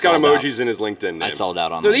 He's got emojis in his LinkedIn name. I sold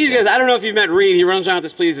out on So LinkedIn. these guys, I don't know if you've met Reed. He runs around with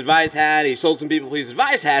this Please Advise hat. He sold some people Please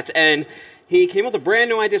Advise hats, and he came up with a brand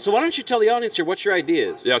new idea. So why don't you tell the audience here what your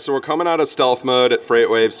idea is? Yeah, so we're coming out of stealth mode at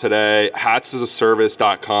FreightWaves today.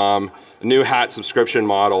 Hatsasaservice.com, a new hat subscription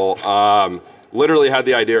model. Literally had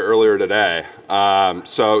the idea earlier today.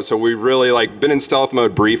 So we've really been in stealth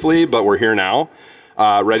mode briefly, but we're here now,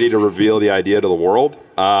 ready to reveal the idea to the world.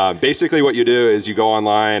 Basically what you do is you go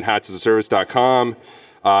online, hatsasaservice.com,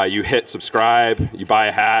 you hit subscribe, you buy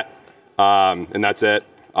a hat, and that's it.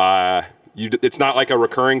 It's not like a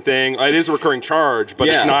recurring thing. It is a recurring charge, but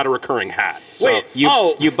it's not a recurring hat. So Wait,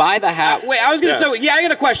 you buy the hat. I was going to say, I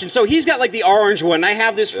got a question. So he's got the orange one. I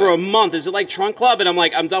have this for a month. Is it like Trunk Club? And I'm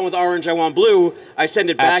like, I'm done with orange. I want blue. I send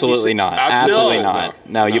it back. Absolutely not. Absolutely not.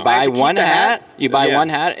 No, you buy one hat. You buy one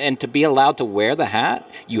hat, and to be allowed to wear the hat,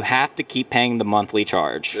 you have to keep paying the monthly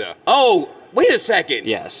charge. Yeah. Oh, wait a second.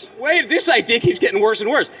 Yes. Wait, this idea keeps getting worse and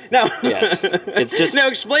worse. Now, yes. It's just now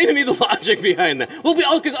explain to me the logic behind that. Well,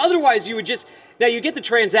 because otherwise you would you get the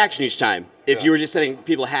transaction each time if you were just sending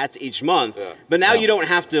people hats each month. Yeah. But now you don't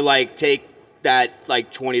have to take that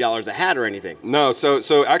 $20 a hat or anything. No.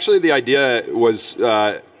 So actually the idea was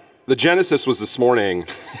the genesis was this morning,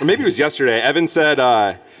 or maybe it was yesterday. Evan said,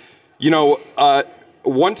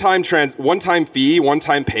 one-time fee,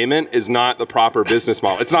 one-time payment is not the proper business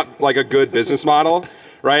model. It's not like a good business model,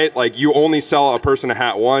 right? Like you only sell a person a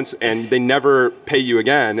hat once and they never pay you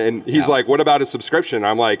again. And he's like, what about a subscription?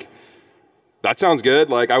 I'm like, that sounds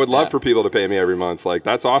good. I would love for people to pay me every month.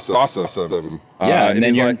 That's awesome. Awesome. And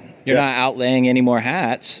then you're not outlaying any more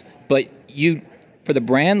hats, but for the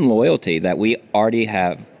brand loyalty that we already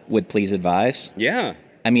have with Please Advise. Yeah.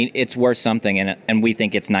 I mean, it's worth something, and we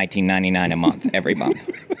think it's $19.99 a month every month.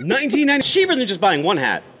 $19.99 cheaper than just buying one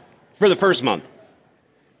hat for the first month.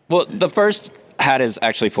 Well, the first hat is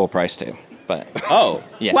actually full price too. But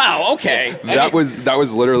yeah. Wow, okay. That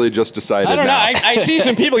was literally just decided. I don't know. Now. I see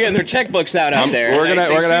some people getting their checkbooks out there. We're gonna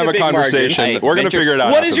have a conversation. Hey, we're gonna figure it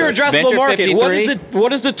out. What is your addressable market?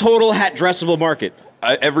 What is the total hat dressable market?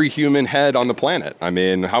 Every human head on the planet. I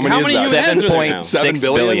mean, how many is that? 7.6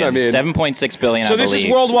 billion. I mean, 7.6 billion. So this is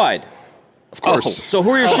worldwide. Of course. So who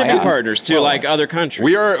are your shipping partners to other countries?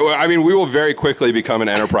 We will very quickly become an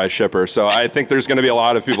enterprise shipper. So I think there's going to be a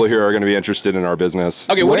lot of people here who are going to be interested in our business.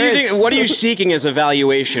 Okay, what do you think? What are you seeking as a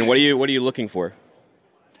valuation? What are you looking for?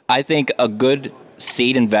 I think a good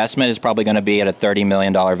seed investment is probably going to be at a $30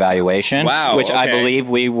 million valuation. Wow, which I okay. believe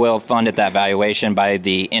we will fund at that valuation by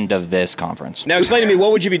the end of this conference. Now, explain to me,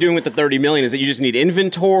 what would you be doing with the $30 million? Is it you just need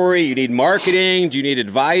inventory? You need marketing? Do you need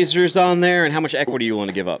advisors on there? And how much equity are you willing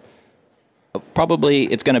to give up?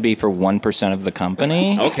 Probably it's going to be for 1% of the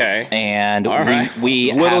company. Okay. And All right.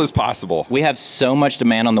 we As little have, as possible. We have so much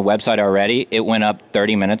demand on the website already. It went up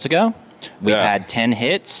 30 minutes ago. We've had 10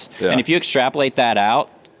 hits. Yeah. And if you extrapolate that out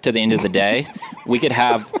to the end of the day, we could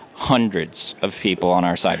have hundreds of people on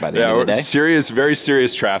our site by the end of the day. Serious, very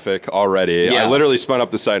serious traffic already. Yeah. I literally spun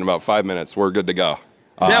up the site in about 5 minutes. We're good to go.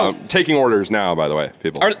 Now- Taking orders now, by the way,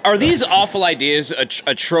 people. Are these awful ideas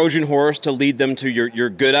a Trojan horse to lead them to your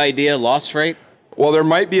good idea, Lost Freight? Well, there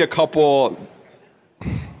might be a couple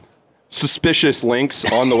suspicious links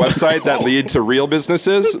on the website that lead to real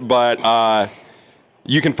businesses, but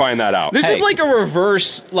you can find that out. This is like a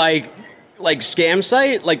reverse, like scam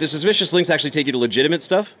site? Like the suspicious links actually take you to legitimate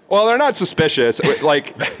stuff? Well, they're not suspicious.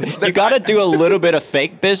 Like You got to do a little bit of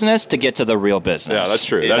fake business to get to the real business. Yeah, that's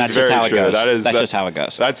true. That's very just how it true. goes. That's just how it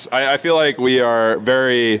goes. I feel like we are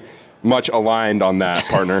very much aligned on that,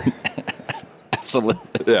 partner.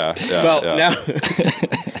 Absolutely. Yeah. Well, yeah. now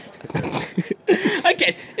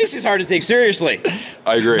okay, this is hard to take seriously.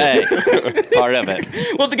 I agree. Hey, part of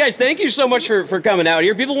it. Well, guys, thank you so much for coming out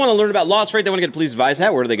here. People want to learn about Lost Freight. They want to get a Police Advice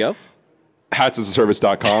hat. Where do they go?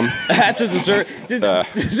 Hatsasaservice.com. Hats as a service.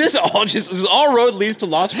 Does this all road leads to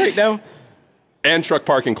Lost Freight now? And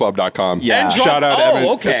truckparkingclub.com. Yeah. And Shout out Evan.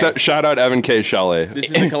 okay. Shout out Evan K. Shelley. This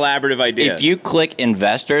is a collaborative idea. If you click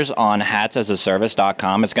investors on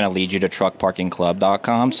hatsasaservice.com, it's going to lead you to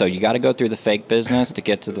truckparkingclub.com. So you got to go through the fake business to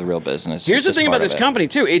get to the real business. Here's It's the just thing part about of this it. company,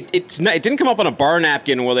 too. It didn't come up on a bar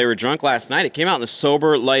napkin while they were drunk last night. It came out in the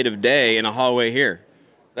sober light of day in a hallway here.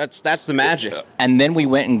 That's the magic. And then we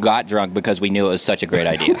went and got drunk because we knew it was such a great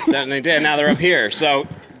idea. And they did. Now they're up here. So,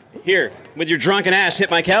 here, with your drunken ass, hit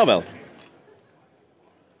my cowbell.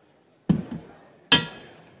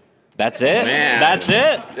 That's it? Man. That's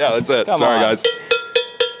it? Yeah, that's it. Come Sorry, on. guys.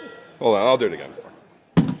 Hold on, I'll do it again.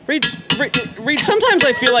 Reed, sometimes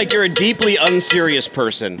I feel like you're a deeply unserious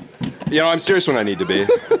person. You know, I'm serious when I need to be.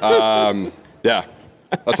 Yeah,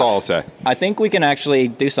 that's all I'll say. I think we can actually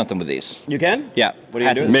do something with these. You can? Yeah. What are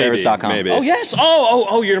you doing? Hatsasaservice.com. Maybe. Oh, yes.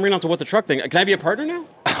 Oh, you're going to bring on to What the Truck thing. Can I be a partner now?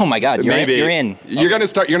 Oh my God, you're Maybe. in. You're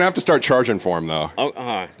gonna have to start charging for them though.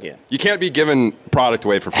 Oh, yeah. You can't be giving product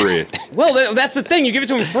away for free. Well, that's the thing. You give it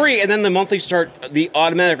to them free, and then the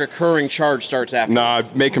automatic recurring charge starts after. Nah,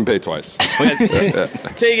 make them pay twice.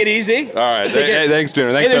 Take it easy. All right. Take it- Hey, thanks, Dooner.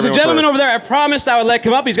 Hey, Thanks, there's a everyone, gentleman for- over there. I promised I would let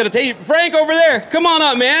him up. He's going to take Frank over there. Come on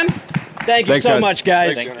up, man. Thank you Thanks, so guys. much,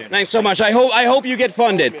 guys. Thanks so much. I hope you get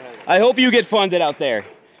funded. I hope you get funded out there.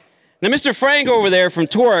 Now, Mr. Frank over there from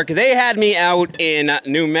Torque, they had me out in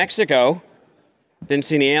New Mexico. Didn't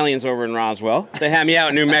see any aliens over in Roswell. They had me out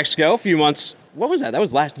in New Mexico a few months. What was that? That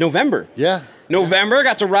was last November. Yeah. November,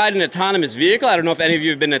 got to ride an autonomous vehicle. I don't know if any of you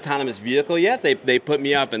have been in an autonomous vehicle yet. They put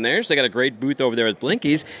me up in there, so they got a great booth over there with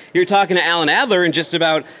Blinkies. You're talking to Alan Adler in just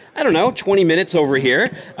about, 20 minutes over here.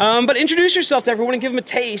 But introduce yourself to everyone and give them a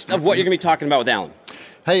taste of what you're going to be talking about with Alan.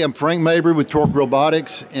 Hey, I'm Frank Mabry with Torque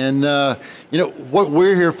Robotics, and what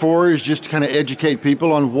we're here for is just to kind of educate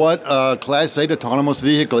people on what a Class 8 autonomous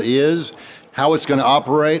vehicle is, how it's going to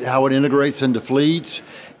operate, how it integrates into fleets,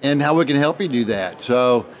 and how we can help you do that.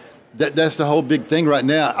 So that's the whole big thing right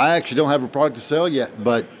now. I actually don't have a product to sell yet,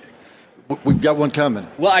 but we've got one coming.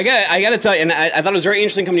 Well, I got to tell you, and I thought it was very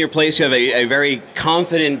interesting coming to your place. You have a very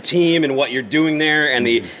confident team in what you're doing there, and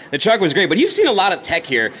the truck was great. But you've seen a lot of tech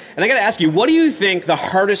here, and I got to ask you, what do you think the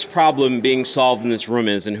hardest problem being solved in this room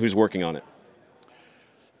is, and who's working on it?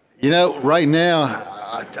 Right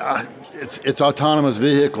now, it's autonomous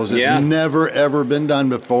vehicles. It's never, ever been done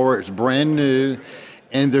before. It's brand new,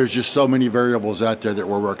 and there's just so many variables out there that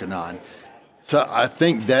we're working on. So I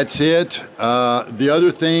think that's it. The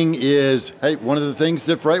other thing is, one of the things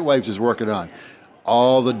that FreightWaves is working on,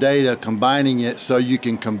 all the data, combining it so you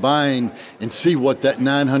can combine and see what that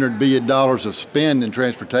 $900 billion of spend in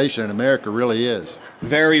transportation in America really is.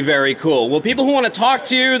 Very, very cool. Well, people who want to talk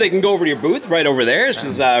to you, they can go over to your booth right over there. This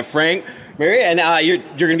is Frank Mary, and you're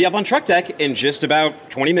going to be up on Truck Tech in just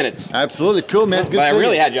about 20 minutes. Absolutely. Cool, man. It's good But to I see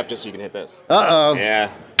really you. had you up just so you can hit this. Uh-oh.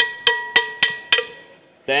 Yeah.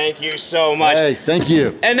 Thank you so much. Hey, thank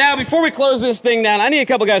you. And now, before we close this thing down, I need a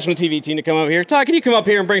couple guys from the TV team to come up here. Todd, can you come up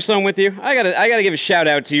here and bring someone with you? I gotta give a shout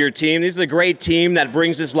out to your team. This is a great team that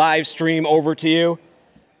brings this live stream over to you.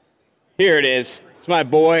 Here it is. It's my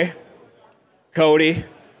boy, Cody,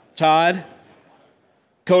 Todd.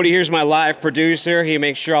 Cody, here's my live producer. He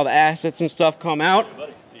makes sure all the assets and stuff come out.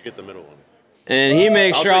 You get the middle one. And he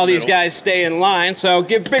makes sure all these guys stay in line. So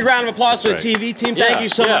give a big round of applause for the TV team. Thank you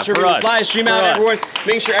so much for bringing this live stream out, everyone.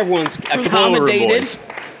 Making sure everyone's accommodated.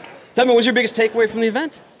 Tell me, what was your biggest takeaway from the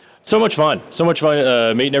event? So much fun. So much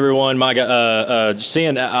fun meeting everyone.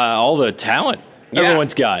 Seeing all the talent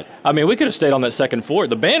everyone's got. I mean, we could have stayed on that second floor.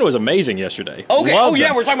 The band was amazing yesterday. Okay.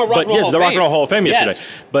 We're talking about Rock and Roll Hall of Fame. Yes, the Rock and Roll Hall of Fame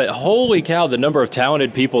yesterday. But holy cow, the number of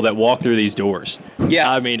talented people that walk through these doors.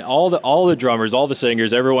 Yeah. I mean, all the drummers, all the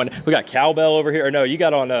singers, everyone. We got cowbell over here. Or no, you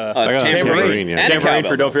got on tambourine. Yeah. Tambourine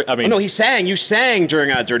for Don't Fear. I mean, no, he sang. You sang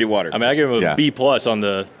during Dirty Water. I mean, I gave him a B+ on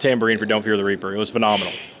the tambourine for Don't Fear the Reaper. It was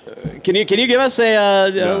phenomenal. Can you give us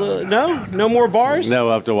no more bars? No,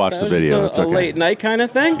 we'll have to watch the video. It's a late night kind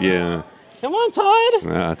of thing. Yeah. Come on, Todd.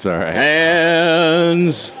 That's all right.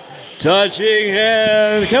 Hands, touching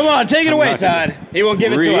hands. Come on, take it away, Todd. He won't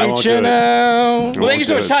give it to us. Reaching out. Well, thank you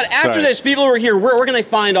so much, Todd. After this, people who are here, where can they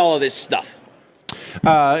find all of this stuff?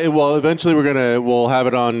 Well, eventually we'll have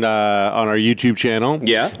it on our YouTube channel.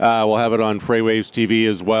 Yeah. We'll have it on Freightwaves TV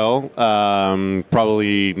as well.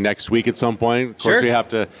 Probably next week at some point. Of course, we have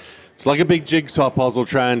to. It's like a big jigsaw puzzle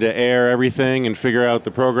trying to air everything and figure out the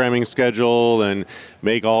programming schedule and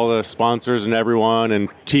make all the sponsors and everyone and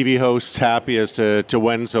TV hosts happy as to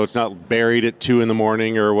when, so it's not buried at 2 a.m.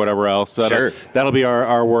 or whatever else. So that'll be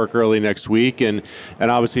our work early next week, and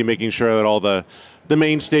obviously making sure that all the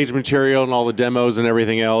main stage material and all the demos and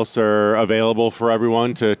everything else are available for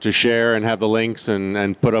everyone to share and have the links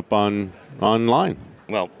and put up online.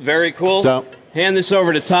 Well, very cool. So, hand this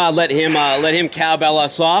over to Todd. Let him cowbell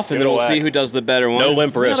us off, and then we'll see who does the better one. No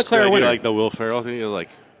limp wrist. Do like the Will Ferrell thing? You're like,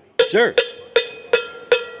 sure.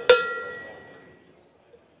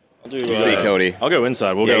 I'll do. See, Cody. I'll go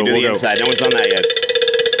inside. We'll do the inside. No one's on that yet.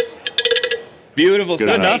 Beautiful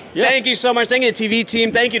stuff. Enough. Yeah. Thank you so much. Thank you to the TV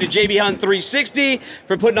team. Thank you to JB Hunt 360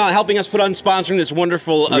 for helping us put on sponsoring this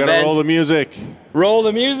wonderful event. Gotta roll the music. Roll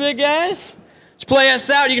the music, guys. Let's play us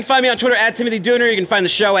out. You can find me on Twitter at Timothy Dooner. You can find the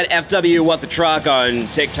show at FW What the Truck on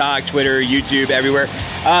TikTok, Twitter, YouTube, everywhere.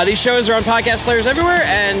 These shows are on podcast players everywhere,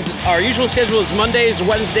 and our usual schedule is Mondays,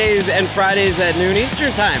 Wednesdays, and Fridays at noon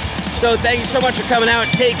Eastern time. So thank you so much for coming out.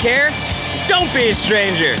 Take care. Don't be a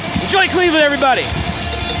stranger. Enjoy Cleveland, everybody.